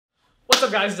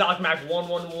What's up, guys? It's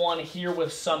AlecMac111 here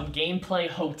with some gameplay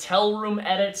hotel room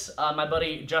edits. My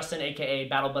buddy Justin, aka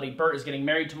Battle Buddy Bert, is getting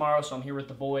married tomorrow, so I'm here with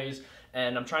the boys,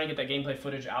 and I'm trying to get that gameplay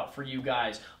footage out for you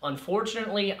guys.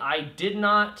 Unfortunately, I did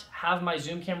not have my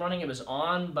Zoom cam running. It was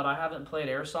on, but I haven't played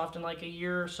Airsoft in like a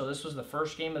year, so this was the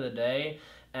first game of the day,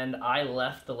 and I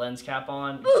left the lens cap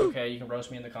on. It's okay, you can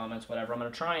roast me in the comments, whatever. I'm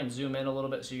gonna try and zoom in a little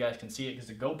bit so you guys can see it, because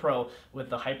the GoPro with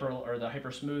the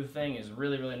hyper smooth thing is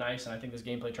really, really nice, and I think this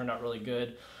gameplay turned out really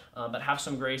good. But have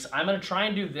some grace. I'm gonna try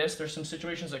and do this. There's some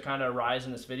situations that kind of arise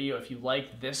in this video. If you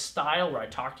like this style where I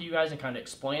talk to you guys and kind of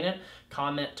explain it,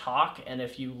 comment talk, and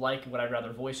if you like what I'd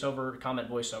rather voiceover, comment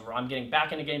voiceover. I'm getting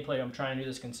back into gameplay. I'm trying to do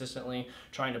this consistently,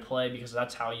 trying to play, because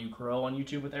that's how you grow on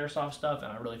YouTube with Airsoft stuff,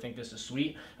 and I really think this is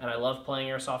sweet, and I love playing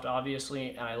Airsoft,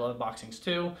 obviously, and I love boxings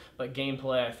too, but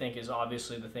gameplay, I think, is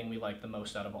obviously the thing we like the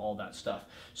most out of all that stuff.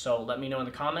 So let me know in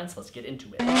the comments. Let's get into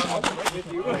it.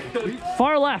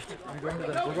 Far left.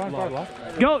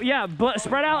 Go, yeah, but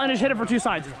spread out and just hit it for two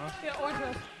sides.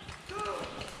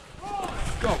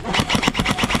 Go.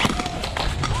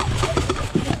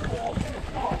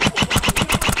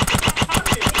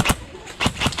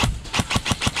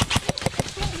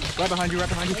 Right behind you, right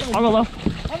behind you. I'll go low.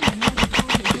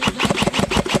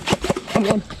 I'm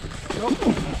going.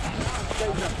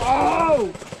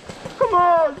 Oh! Come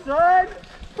on, son!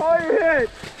 Call your hit!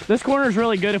 This corner is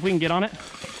really good if we can get on it.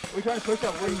 We're trying to push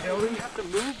that wooden building. We have to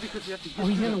move because we have to get. Oh,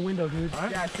 he's in the window, dude.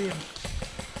 Right? Yeah, I see him.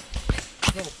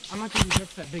 No, I'm not going to get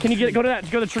that big. Can you get go to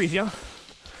that? Go to the trees, yeah.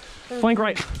 Flank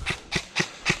right.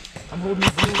 I'm holding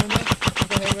the blue window.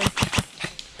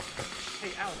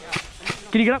 Hey, Alec,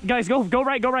 Alec. Can you get up, guys? Go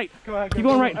right, go right. Go ahead. Keep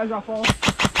going right. As I fall.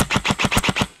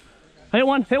 Hit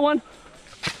one, hit one.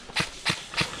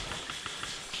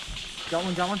 Got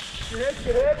one, got one. Get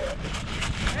hit.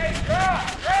 Hey,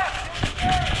 drop.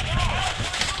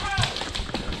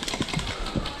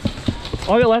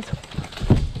 All your left.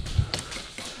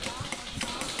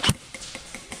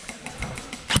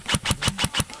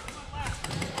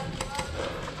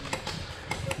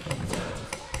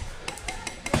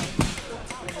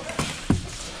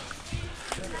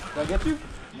 Did I get you?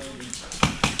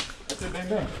 That's it, bang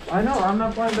bang. I know, I'm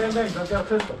not playing bang bang. That's got a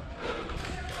pistol.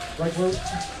 Like,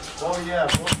 oh yeah.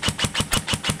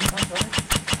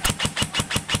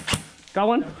 Got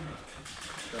one?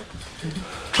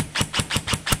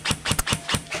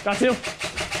 Got two.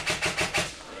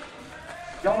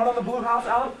 Got one on the blue house,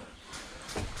 Alec.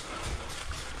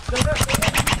 Stay there.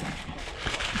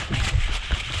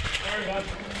 Sorry, bud.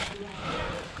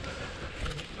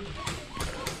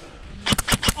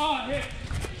 Oh, hit.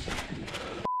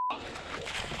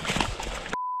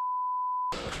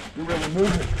 You're really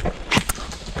moving.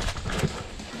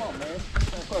 Come on, man.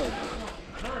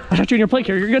 I shot you in your plate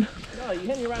carrier. You're good. No, you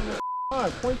hit me around the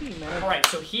pointy, man. All right,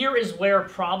 so here is where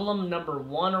problem number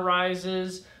one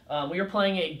arises. We are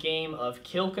playing a game of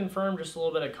kill confirm, just a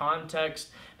little bit of context.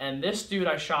 And this dude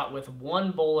I shot with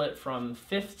one bullet from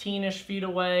 15-ish feet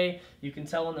away. You can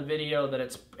tell in the video that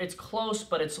it's close,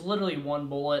 but it's literally one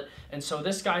bullet. And so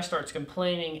this guy starts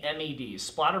complaining MEDs.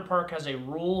 Splatter Park has a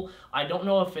rule. I don't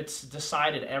know if it's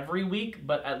decided every week,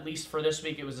 but at least for this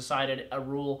week it was decided a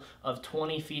rule of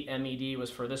 20 feet MED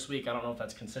was for this week. I don't know if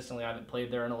that's consistently. I haven't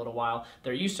played there in a little while.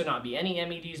 There used to not be any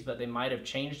MEDs, but they might have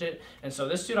changed it. And so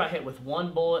this dude I hit with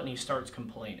one bullet and he starts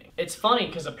complaining. It's funny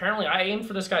because apparently I aimed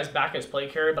for this guy's back as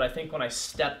plate carrier, but I think when I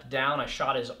stepped down, I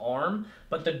shot his arm.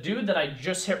 But the dude that I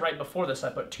just hit right before this, I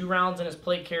put 2 rounds in his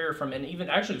plate carrier from, and even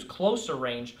actually it was closer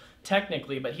range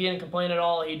technically, but he didn't complain at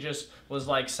all. He just was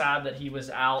like sad that he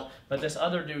was out, but this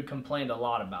other dude complained a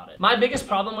lot about it. My biggest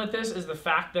problem with this is the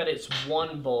fact that it's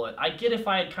one bullet. I get if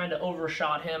I had kind of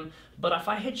overshot him, but if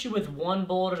I hit you with one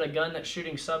bullet at a gun that's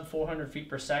shooting sub 400 feet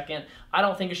per second, I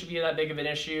don't think it should be that big of an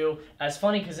issue. It's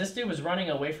funny because this dude was running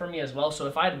away from me as well, so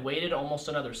if I had waited almost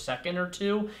another second or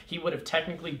two, he would have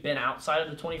technically been outside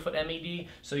of the 20-foot MED,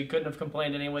 so he couldn't have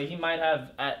complained anyway. He might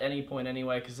have at any point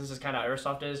anyway, because this is kind of how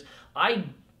Airsoft is. I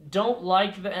don't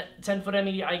like the 10-foot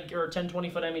MED or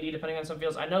 10-20-foot MED depending on some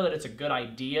fields. I know that it's a good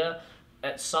idea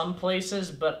at some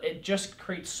places, but it just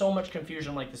creates so much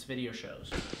confusion like this video shows.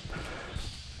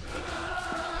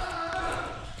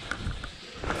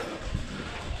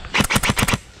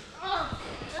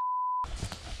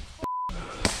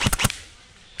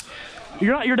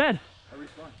 You're dead.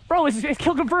 Bro, it's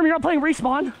kill confirmed. You're not playing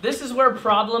respawn. This is where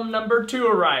problem number 2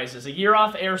 arises. A year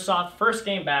off Airsoft, first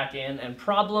game back in, and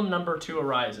problem number 2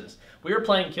 arises. We are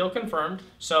playing kill confirmed,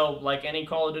 so like any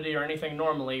Call of Duty or anything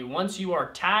normally, once you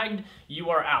are tagged, you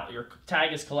are out. Your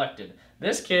tag is collected.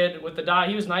 This kid with the die,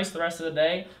 he was nice the rest of the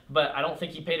day, but I don't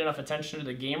think he paid enough attention to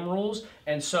the game rules,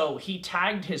 and so he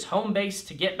tagged his home base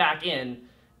to get back in,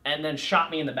 and then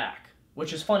shot me in the back.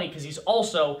 Which is funny because he's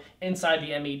also inside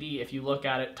the MED. If you look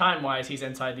at it time-wise, he's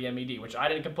inside the MED, which I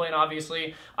didn't complain,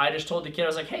 obviously. I just told the kid, I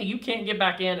was like, hey, you can't get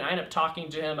back in. I ended up talking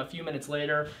to him a few minutes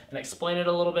later and explained it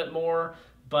a little bit more,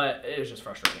 but it was just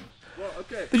frustrating. Well,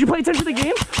 okay. Did you pay attention to the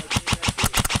game?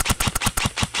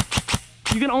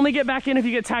 You can only get back in if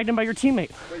you get tagged in by your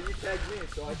teammate. But you tagged me,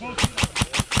 so I can...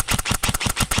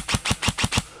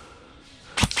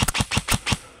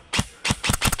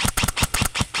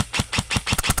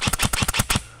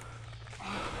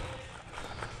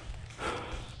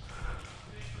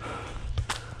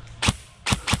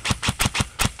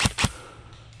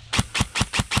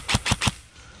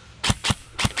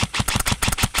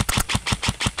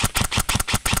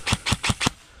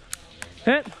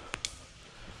 Hit.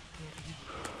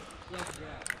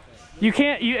 You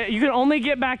can't. You can only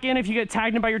get back in if you get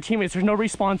tagged in by your teammates. There's no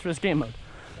respawn for this game mode.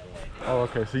 Oh,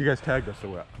 okay. So you guys tagged us, so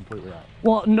we're completely out.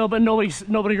 Well, no, but nobody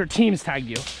of your teams tagged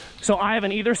you. So I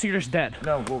haven't either. So you're just dead.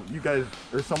 No, well, you guys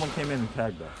or someone came in and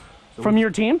tagged us. So From your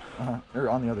team? Or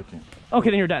on the other team. Okay,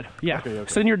 then you're dead. Yeah. Okay, okay.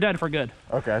 So then you're dead for good.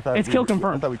 Okay, I thought it's kill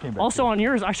confirmed. I thought we came back. Also on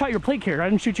yours, I shot your plate carrier. I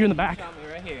didn't shoot you in the back.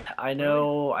 I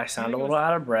know I sound a little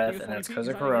out of breath, and that's because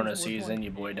of Corona season.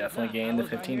 Your boy definitely gained the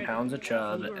 15 pounds of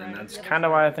chub, and that's kind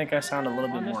of why I think I sound a little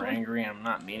bit more angry. I'm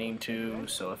not meaning to,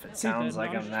 so if it sounds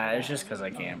like I'm that, it's just because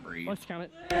I can't breathe. Let's count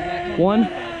it. 1,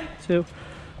 2,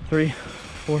 3,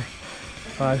 4,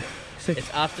 5, 6,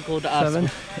 it's obstacle to 7,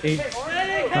 8,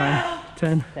 9,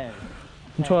 10,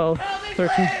 12,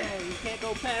 13,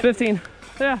 15.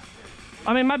 Yeah.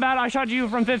 I mean, my bad. I shot you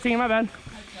from 15. My bad.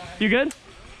 You good?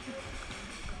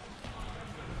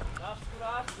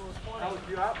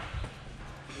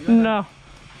 No.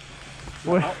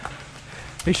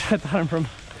 They shot that from.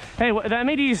 Hey, that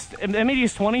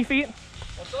MED's 20 feet.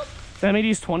 What's up? That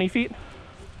MED's 20 feet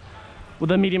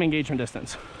with a medium engagement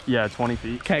distance. Yeah, 20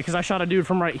 feet. Okay, because I shot a dude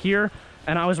from right here,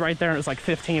 and I was right there, and it was like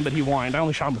 15, but he whined. I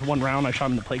only shot him with 1 round. I shot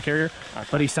him in the plate carrier,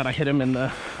 but he said I hit him in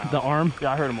the arm.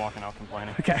 Yeah, I heard him walking out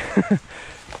complaining. Okay.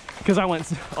 Because I went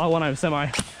when I was semi.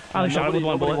 I only shot him with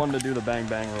 1 bullet. Nobody wanted to do the bang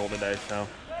bang roll today, so.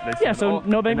 Yeah, so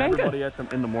no bang bang, good.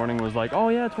 Everybody in the morning was like, oh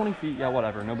yeah, 20 feet, yeah,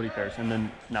 whatever, nobody cares. And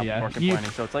then now people are complaining,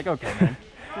 so it's like, okay, man.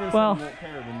 Well, won't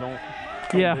care, then don't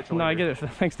yeah, no, I get it.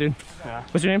 Thanks, dude. Yeah.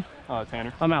 What's your name?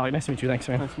 Tanner. I'm Alec. Nice to meet you. Thanks,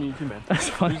 man. Nice to meet you too, man. That's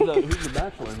funny. Who's the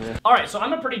bachelor here? All right, so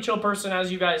I'm a pretty chill person,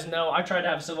 as you guys know. I tried to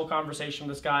have a civil conversation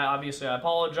with this guy. Obviously, I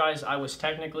apologize. I was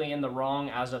technically in the wrong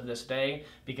as of this day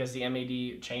because the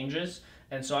MAD changes.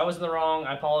 And so I was in the wrong.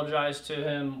 I apologized to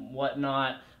him,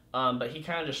 whatnot. But he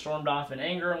kind of just stormed off in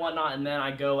anger and whatnot, and then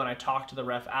I go and I talk to the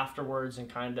ref afterwards and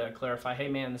kind of clarify, hey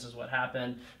man, this is what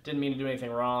happened, didn't mean to do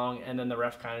anything wrong, and then the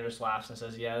ref kind of just laughs and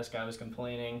says, yeah, this guy was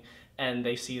complaining, and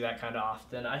they see that kind of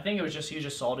often. I think he was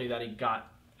just salty that he got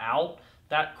out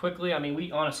that quickly. I mean,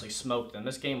 we honestly smoked them.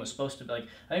 This game was supposed to be like,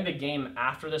 I think the game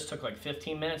after this took like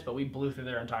 15 minutes, but we blew through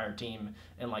their entire team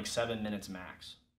in like 7 minutes max.